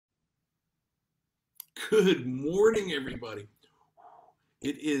Good morning, everybody.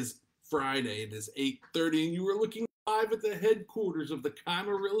 It is Friday. It is 8:30, and you are looking live at the headquarters of the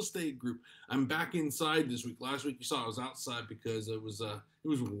Kima Real Estate Group. I'm back inside this week. Last week you saw I was outside because it was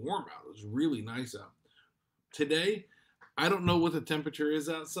warm out. It was really nice out. Today, I don't know what the temperature is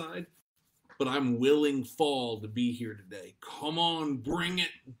outside, but I'm willing fall to be here today. Come on, bring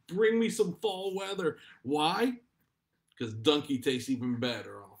it. Bring me some fall weather. Why? Because Donkey tastes even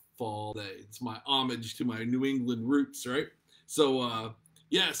better on a fall day. It's my homage to my New England roots, right? So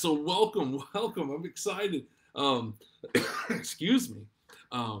welcome, welcome. I'm excited. Um, excuse me.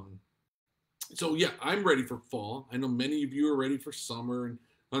 Um, I'm ready for fall. I know many of you are ready for summer and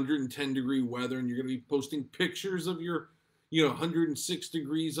 110-degree weather, and you're going to be posting pictures of your, 106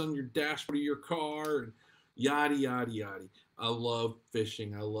 degrees on your dashboard of your car and yada yada yada. I love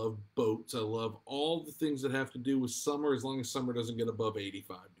fishing. I love boats. I love all the things that have to do with summer, as long as summer doesn't get above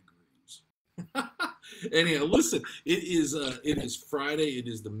 85 degrees. Anyhow, listen. It is Friday. It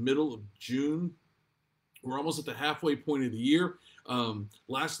is the middle of June. We're almost at the halfway point of the year.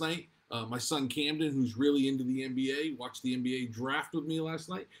 Last night, my son Camden, who's really into the NBA, watched the NBA draft with me last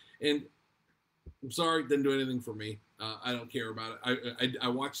night, and I'm sorry, didn't do anything for me. I don't care about it. I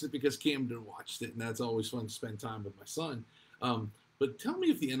watched it because Camden watched it, and that's always fun to spend time with my son. But tell me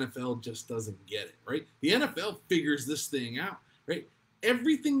if the NFL just doesn't get it, right? The NFL figures this thing out, right?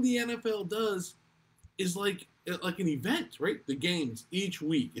 Everything the NFL does is like an event, right? The games each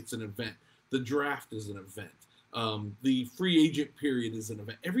week, it's an event. The draft is an event. The free agent period is an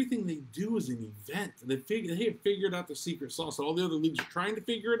event. Everything they do is an event. They have figured out the secret sauce. All the other leagues are trying to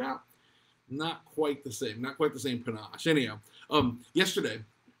figure it out. Not quite the same. Not quite the same panache. Anyhow, yesterday,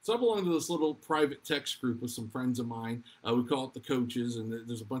 so I belong to this little private text group with some friends of mine. We call it the coaches, and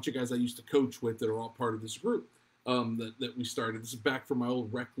there's a bunch of guys I used to coach with that are all part of this group that we started. This is back from my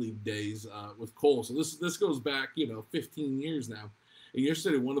old rec league days with Cole. So this goes back, 15 years now. And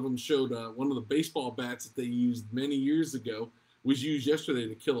yesterday, one of them showed one of the baseball bats that they used many years ago was used yesterday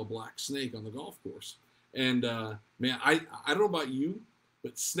to kill a black snake on the golf course. And man, I don't know about you,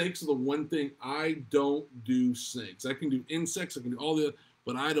 but snakes are the one thing I don't do. Snakes. I can do insects. I can do all the,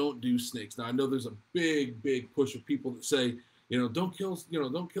 but I don't do snakes. Now I know there's a big push of people that say, don't kill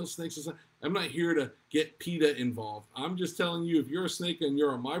snakes. I'm not here to get PETA involved. I'm just telling you, if you're a snake and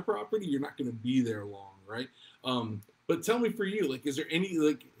you're on my property, you're not going to be there long, right? But tell me, for you, like, is there any,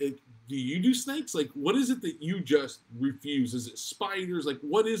 like, do you do snakes? Like, what is it that you just refuse? Is it spiders? Like,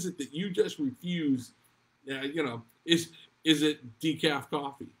 what is it that you just refuse? Is it decaf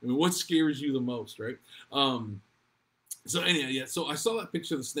coffee? I mean, what scares you the most, right? So anyhow, yeah. So I saw that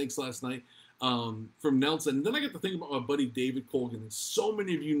picture of the snakes last night from Nelson. And then I got to think about my buddy David Colgan. And so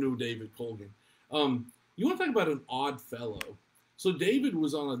many of you know David Colgan. You want to talk about an odd fellow? So David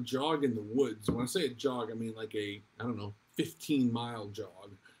was on a jog in the woods. When I say a jog, I mean like a, 15-mile jog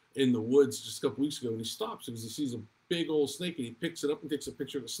in the woods just a couple weeks ago. And he stops because he sees a big old snake, and he picks it up and takes a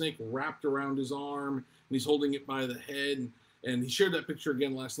picture of the snake wrapped around his arm, and he's holding it by the head. And he shared that picture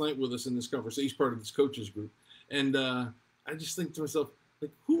again last night with us in this conversation. He's part of this coaches group. And I just think to myself,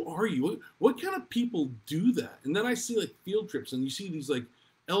 like, who are you? What kind of people do that? And then I see like field trips, and you see these like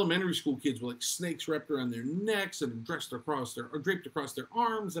elementary school kids with like snakes wrapped around their necks and draped across their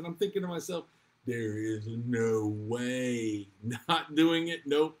arms, and I'm thinking to myself, there is no way. Not doing it.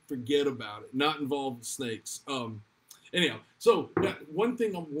 Nope, forget about it. Not involved with snakes. Anyhow, so one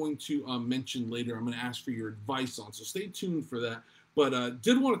thing I'm going to mention later, I'm going to ask for your advice on, so stay tuned for that. But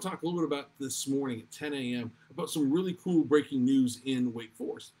did want to talk a little bit about this morning at 10 a.m. about some really cool breaking news in Wake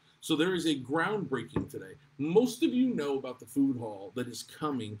Forest. So there is a groundbreaking today. Most of you know about the food hall that is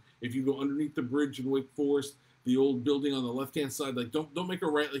coming. If you go underneath the bridge in Wake Forest, the old building on the left-hand side, like don't make a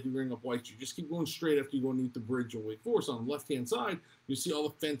right like you're going up White Street. Just keep going straight after you go underneath the bridge in Wake Forest. On the left-hand side, you see all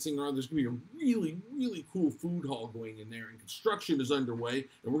the fencing around. There's going to be a really, really cool food hall going in there, and construction is underway,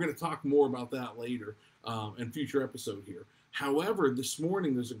 and we're going to talk more about that later in a future episode here. However, this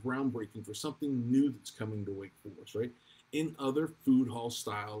morning there's a groundbreaking for something new that's coming to Wake Forest, right? In other food hall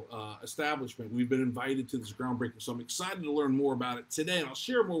style establishment. We've been invited to this groundbreaking, so I'm excited to learn more about it today, and I'll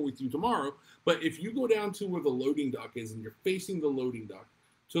share more with you tomorrow. But if you go down to where the loading dock is and you're facing the loading dock,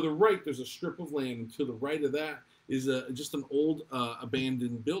 to the right there's a strip of land, and to the right of that is just an old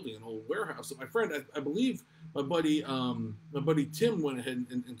abandoned building, an old warehouse. So my friend, I believe my buddy Tim went ahead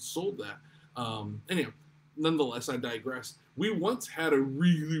and sold that. Anyhow, nonetheless, I digress. We once had a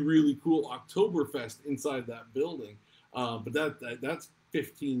really, really cool Oktoberfest inside that building. But that's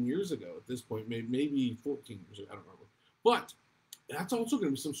 15 years ago at this point, maybe 14 years ago, I don't remember. But that's also going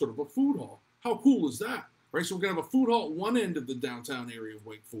to be some sort of a food hall. How cool is that? right? So we're going to have a food hall at one end of the downtown area of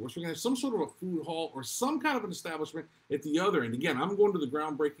Wake Forest. We're going to have some sort of a food hall or some kind of an establishment at the other end. Again, I'm going to the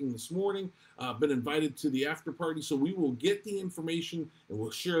groundbreaking this morning. Been invited to the after party, so we will get the information and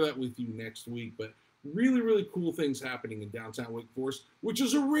we'll share that with you next week. But really, really cool things happening in downtown Wake Forest, which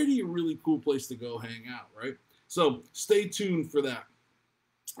is already a really cool place to go hang out, right? So stay tuned for that.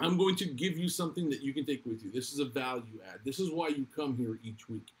 I'm going to give you something that you can take with you. This is a value add. This is why you come here each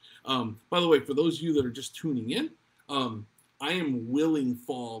week. By the way, for those of you that are just tuning in, I am willing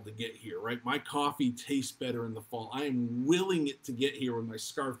fall to get here, right? My coffee tastes better in the fall. I am willing it to get here with my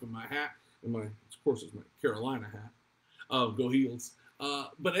scarf and my hat, and of course, it's my Carolina hat. Go Heels.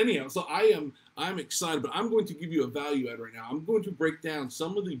 But anyhow, so I'm excited, but I'm going to give you a value add right now. I'm going to break down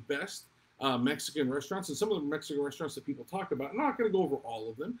some of the best Mexican restaurants and some of the Mexican restaurants that people talk about. I'm not going to go over all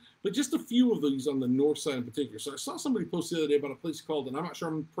of them, but just a few of these on the north side in particular. So I saw somebody post the other day about a place called, and I'm not sure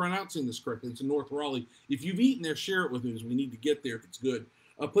I'm pronouncing this correctly, it's in North Raleigh. If you've eaten there, share it with me, as we need to get there if it's good.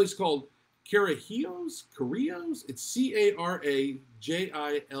 A place called Carajillos? It's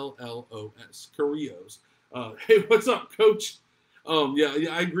Carajillos. Carrillos. Hey, what's up, Coach? Yeah,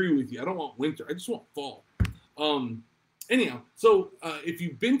 I agree with you. I don't want winter. I just want fall. Anyhow, so if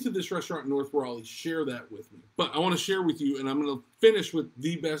you've been to this restaurant in North Raleigh, share that with me. But I want to share with you, and I'm going to finish with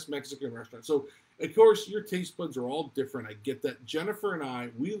the best Mexican restaurant. So, of course, your taste buds are all different. I get that. Jennifer and I,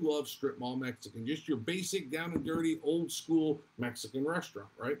 we love strip mall Mexican, just your basic, down and dirty, old school Mexican restaurant,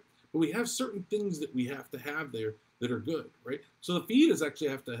 right? But we have certain things that we have to have there that are good, right? So the fajitas actually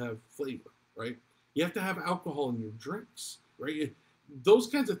have to have flavor, right? You have to have alcohol in your drinks, right? Those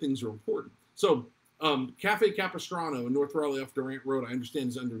kinds of things are important. So Cafe Capistrano in North Raleigh off Durant Road, I understand,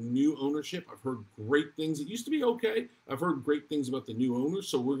 is under new ownership. I've heard great things. It used to be okay. I've heard great things about the new owners,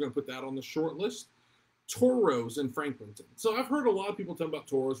 so we're going to put that on the short list. Toro's in Franklinton. So I've heard a lot of people talk about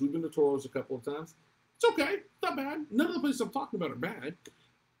Toro's. We've been to Toro's a couple of times. It's okay. It's not bad. None of the places I'm talking about are bad.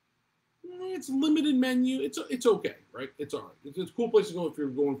 It's a limited menu. It's okay, right? It's all right. It's a cool place to go if you're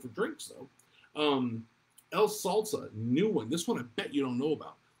going for drinks, though. El Salsa, new one. This one I bet you don't know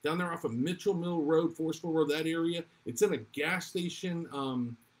about. Down there off of Mitchell Mill Road, Forestville Road, that area. It's in a gas station,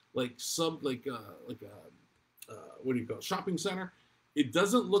 what do you call it? Shopping center. It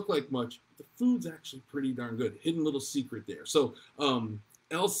doesn't look like much. The food's actually pretty darn good. Hidden little secret there. So El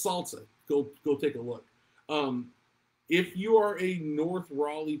Salsa, go take a look. If you are a North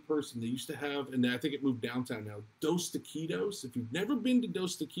Raleigh person, they used to have, and I think it moved downtown now, Dos Taquitos. If you've never been to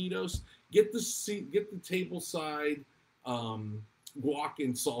Dos Taquitos, get the table side guac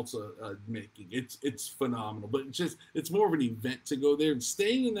and salsa making. It's phenomenal, but it's more of an event to go there. And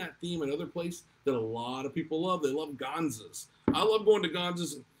staying in that theme, another place that a lot of people love, they love Gonza's. I love going to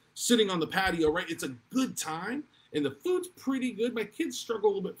Gonza's and sitting on the patio, right? It's a good time, and the food's pretty good. My kids struggle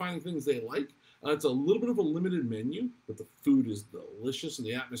a little bit finding things they like. It's a little bit of a limited menu, but the food is delicious and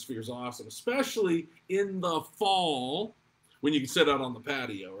the atmosphere is awesome, especially in the fall when you can sit out on the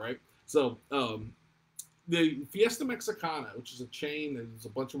patio, right? So the Fiesta Mexicana, which is a chain, there's a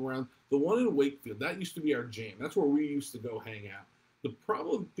bunch of them around. The one in Wakefield, that used to be our jam. That's where we used to go hang out. The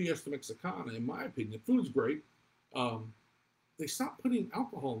problem with Fiesta Mexicana, in my opinion, the food's great. They stopped putting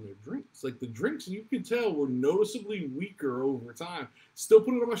alcohol in their drinks. Like the drinks, you could tell, were noticeably weaker over time. Still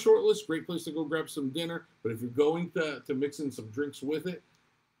put it on my short list. Great place to go grab some dinner. But if you're going to mix in some drinks with it,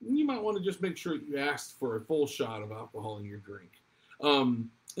 you might want to just make sure you ask for a full shot of alcohol in your drink.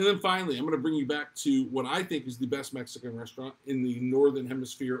 And then finally, I'm going to bring you back to what I think is the best Mexican restaurant in the northern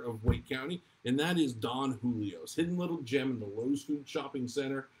hemisphere of Wake County, and that is Don Julio's. Hidden little gem in the Lowe's Food Shopping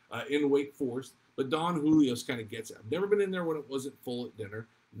Center in Wake Forest. But Don Julio's kind of gets it. I've never been in there when it wasn't full at dinner.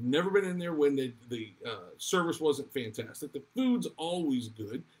 Never been in there when the service wasn't fantastic. The food's always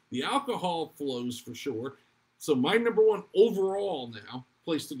good. The alcohol flows for sure. So my number one overall now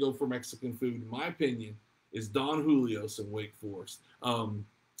place to go for Mexican food, in my opinion, is Don Julio's in Wake Forest.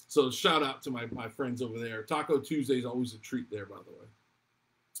 So shout out to my friends over there. Taco Tuesday is always a treat there, by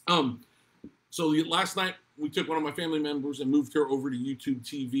the way. So last night we took one of my family members and moved her over to YouTube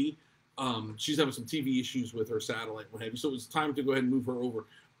TV. She's having some TV issues with her satellite, what have you. So it was time to go ahead and move her over.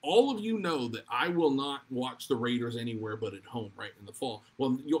 All of you know that I will not watch the Raiders anywhere but at home, right, in the fall.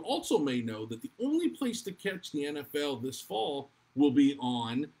 Well, you also may know that the only place to catch the NFL this fall will be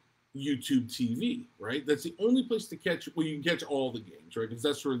on YouTube TV, right? That's the only place to catch, well, you can catch all the games, right? Because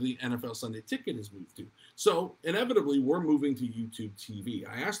that's where the NFL Sunday Ticket is moved to. So inevitably, we're moving to YouTube TV.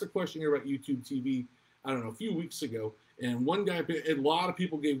 I asked a question here about YouTube TV, I don't know, a few weeks ago, and one guy, a lot of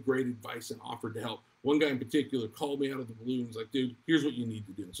people gave great advice and offered to help. One guy in particular called me out of the blue and was like, dude, here's what you need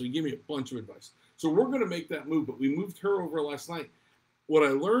to do. So he gave me a bunch of advice. So we're going to make that move, but we moved her over last night. what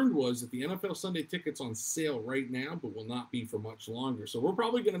I learned was that the NFL Sunday ticket's on sale right now, but will not be for much longer. So we're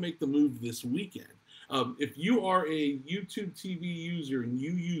probably going to make the move this weekend. If you are a YouTube TV user and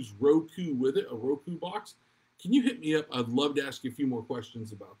you use Roku with it, a Roku box, can you hit me up? I'd love to ask you a few more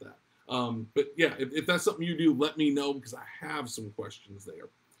questions about that. But yeah, if that's something you do, let me know because I have some questions there.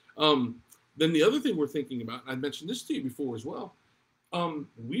 Then the other thing we're thinking about, I mentioned this to you before as well,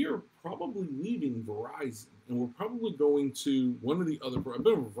 we are probably leaving Verizon and we're probably going to one of the other, I've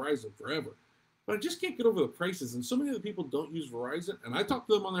been with Verizon forever, but I just can't get over the prices. And so many other people don't use Verizon and I talk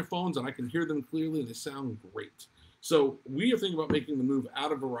to them on their phones and I can hear them clearly and they sound great. So we are thinking about making the move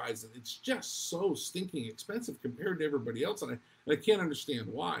out of Verizon. It's just so stinking expensive compared to everybody else. And I can't understand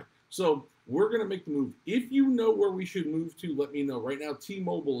why. So we're going to make the move. If you know where we should move to, let me know. Right now,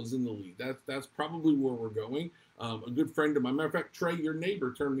 T-Mobile is in the lead. That's probably where we're going. A good friend of mine, matter of fact, Trey, your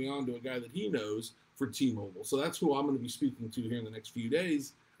neighbor, turned me on to a guy that he knows for T-Mobile. So that's who I'm going to be speaking to here in the next few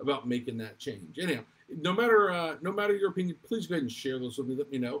days about making that change. Anyhow, no matter your opinion, please go ahead and share those with me.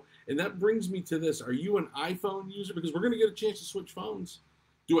 Let me know. And that brings me to this. Are you an iPhone user? Because we're going to get a chance to switch phones.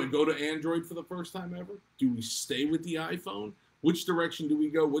 Do I go to Android for the first time ever? Do we stay with the iPhone? Which direction do we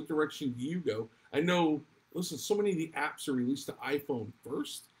go? What direction do you go? I know, listen, so many of the apps are released to iPhone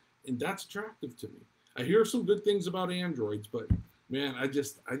first, and that's attractive to me. I hear some good things about Androids, but man, I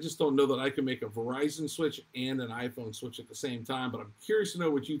just don't know that I can make a Verizon switch and an iPhone switch at the same time. But I'm curious to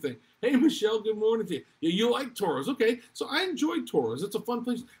know what you think. Hey, Michelle, good morning to you. Yeah, you like Toros. Okay, so I enjoy Toros. It's a fun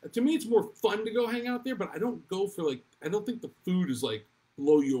place. To me, it's more fun to go hang out there, but I don't go for I don't think the food is like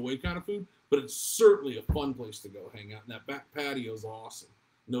blow you away kind of food, but it's certainly a fun place to go hang out. And that back patio is awesome.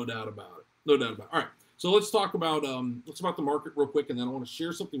 No doubt about it. No doubt about it. All right, so let's talk about the market real quick, and then I want to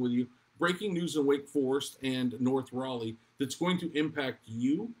share something with you. Breaking news in Wake Forest and North Raleigh that's going to impact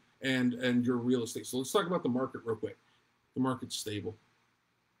you and your real estate. So let's talk about the market real quick. The market's stable.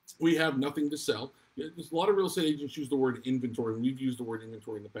 We have nothing to sell. There's a lot of real estate agents use the word inventory, and we've used the word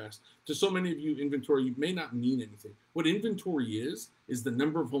inventory in the past. To so many of you, inventory may not mean anything. What inventory is the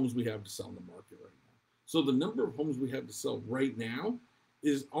number of homes we have to sell in the market right now. So the number of homes we have to sell right now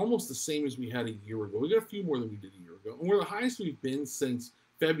is almost the same as we had a year ago. We got a few more than we did a year ago, and we're the highest we've been since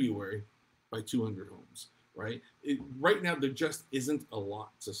February by 200 homes, right? Right now, there just isn't a lot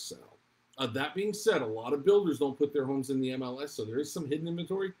to sell. That being said, a lot of builders don't put their homes in the MLS, so there is some hidden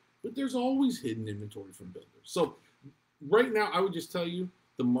inventory, but there's always hidden inventory from builders. So right now, I would just tell you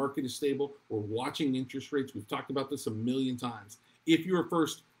the market is stable. We're watching interest rates. We've talked about this a million times. If you're a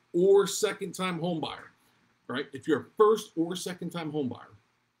first or second time home buyer, right? If you're a first or second time home buyer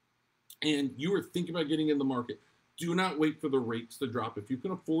and you are thinking about getting in the market, do not wait for the rates to drop. If you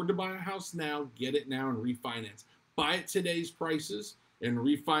can afford to buy a house now, get it now and refinance. Buy at today's prices and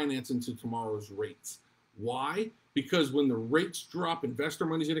refinance into tomorrow's rates. Why? Because when the rates drop, investor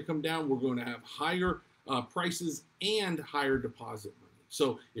money is going to come down. We're going to have higher prices and higher deposit money.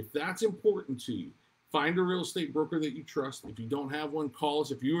 So if that's important to you, find a real estate broker that you trust. If you don't have one, call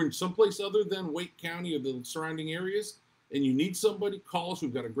us. If you're in someplace other than Wake County or the surrounding areas and you need somebody, call us.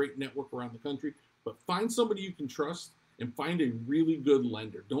 We've got a great network around the country. But find somebody you can trust and find a really good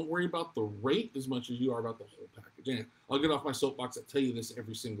lender. Don't worry about the rate as much as you are about the whole package. And I'll get off my soapbox. I tell you this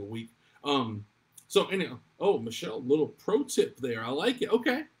every single week. So anyhow, oh, Michelle, little pro tip there. I like it.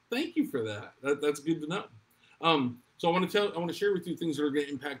 Okay, thank you for that. That's good to know. So I want to share with you things that are going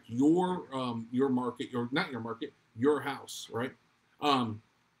to impact your market, your house, right?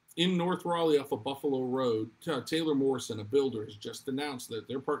 In North Raleigh off of Buffalo Road, Taylor Morrison, a builder, has just announced that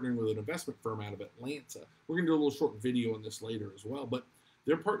they're partnering with an investment firm out of Atlanta. We're going to do a little short video on this later as well, but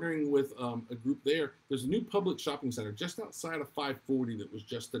they're partnering with a group there. There's a new Publix shopping center just outside of 540 that was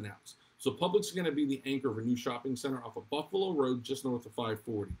just announced. So Publix is going to be the anchor of a new shopping center off of Buffalo Road just north of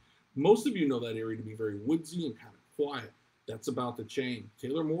 540. Most of you know that area to be very woodsy and kind of quiet. That's about to change.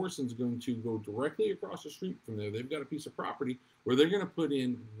 Taylor Morrison's going to go directly across the street from there. They've got a piece of property where they're going to put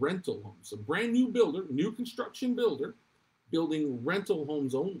in rental homes. A brand new builder, new construction builder, building rental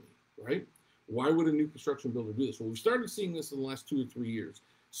homes only, right? Why would a new construction builder do this? Well, we started seeing this in the last 2 or 3 years.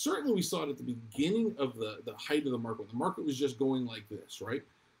 Certainly we saw it at the beginning of the height of the market. The market was just going like this, right?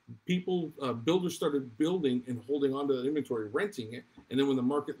 Builders started building and holding onto that inventory, renting it. And then when the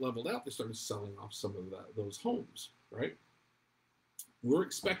market leveled out, they started selling off some of those homes, right? We're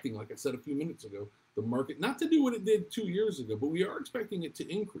expecting, like I said a few minutes ago, the market not to do what it did 2 years ago, but we are expecting it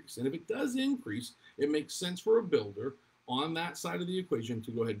to increase. And if it does increase, it makes sense for a builder on that side of the equation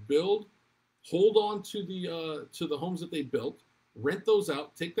to go ahead, build, hold on to the homes that they built, rent those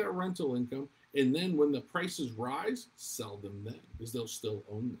out, take that rental income, and then when the prices rise, sell them then because they'll still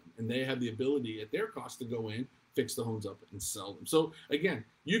own them. And they have the ability at their cost to go in, fix the homes up and sell them. So again,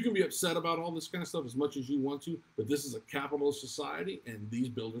 you can be upset about all this kind of stuff as much as you want to, but this is a capitalist society, and these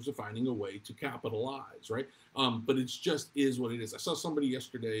builders are finding a way to capitalize, right? But it just is what it is. I saw somebody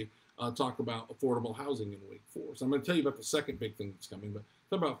yesterday talk about affordable housing in Wake Forest. I'm going to tell you about the second big thing that's coming, but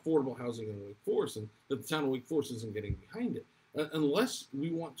talk about affordable housing in Wake Forest, and that the town of Wake Forest isn't getting behind it. Unless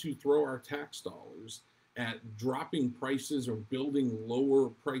we want to throw our tax dollars at dropping prices or building lower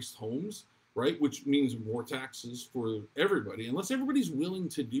priced homes, right, which means more taxes for everybody, unless everybody's willing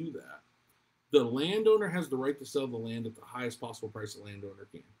to do that, the landowner has the right to sell the land at the highest possible price the landowner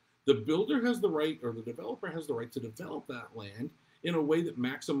can. The builder has the right, or the developer has the right to develop that land in a way that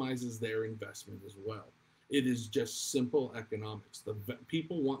maximizes their investment as well. It is just simple economics. The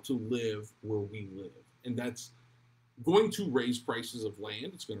people want to live where we live, and that's going to raise prices of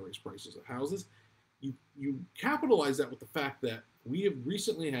land. It's going to raise prices of houses. You capitalize that with the fact that we have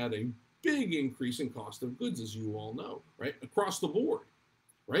recently had a big increase in cost of goods, as you all know, right? Across the board,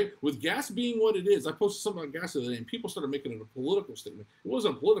 right? With gas being what it is, I posted something on gas the other day, and people started making it a political statement. It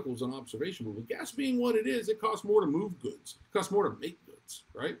wasn't political, it was an observation, but with gas being what it is, it costs more to move goods. It costs more to make goods,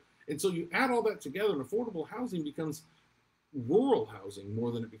 right? And so you add all that together, and affordable housing becomes rural housing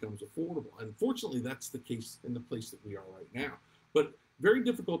more than it becomes affordable. Unfortunately, that's the case in the place that we are right now. But very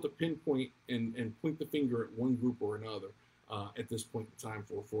difficult to pinpoint and point the finger at one group or another at this point in time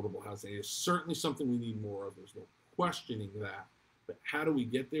for affordable housing. It is certainly something we need more of. There's no questioning that. But how do we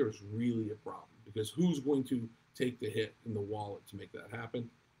get there is really a problem, because who's going to take the hit in the wallet to make that happen?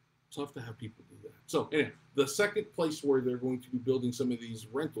 Tough to have people do that. So anyway, the second place where they're going to be building some of these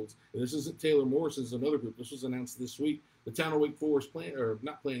rentals, and this isn't Taylor Morrison's, another group. This was announced this week. The town of Wake Forest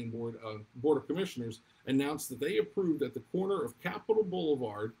Planning Board, Board of Commissioners announced that they approved at the corner of Capitol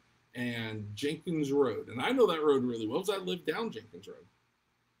Boulevard and Jenkins Road. And I know that road really well because I live down Jenkins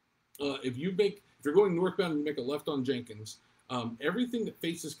Road. If you're going northbound and you make a left on Jenkins, everything that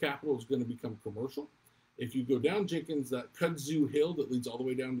faces Capitol is going to become commercial. If you go down Jenkins, that Kudzu Hill that leads all the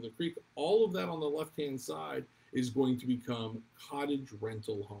way down to the creek, all of that on the left-hand side is going to become cottage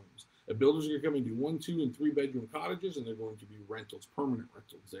rental homes. The builders are going to come and do 1, 2, and 3 bedroom cottages, and they're going to be rentals, permanent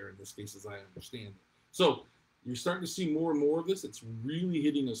rentals there in this case, as I understand it. So you're starting to see more and more of this. It's really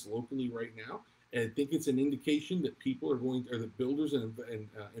hitting us locally right now. And I think it's an indication that people are going, or that builders and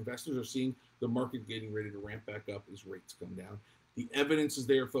investors are seeing the market getting ready to ramp back up as rates come down. The evidence is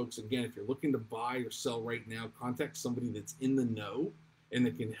there, folks. Again, if you're looking to buy or sell right now, contact somebody that's in the know and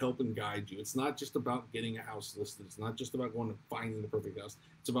that can help and guide you. It's not just about getting a house listed. It's not just about going and finding the perfect house.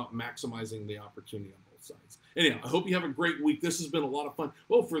 It's about maximizing the opportunity on both sides. Anyhow, I hope you have a great week. This has been a lot of fun.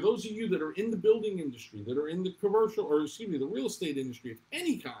 Well, for those of you that are in the building industry, that are in the commercial, or excuse me, the real estate industry of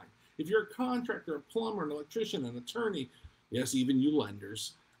any kind, if you're a contractor, a plumber, an electrician, an attorney, yes, even you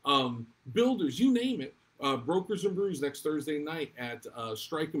lenders, builders, you name it, Brokers and Brews next Thursday night at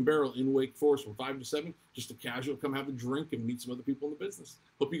Strike and Barrel in Wake Forest from 5 to 7. Just a casual, come have a drink and meet some other people in the business.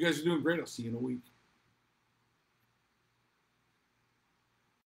 Hope you guys are doing great. I'll see you in a week.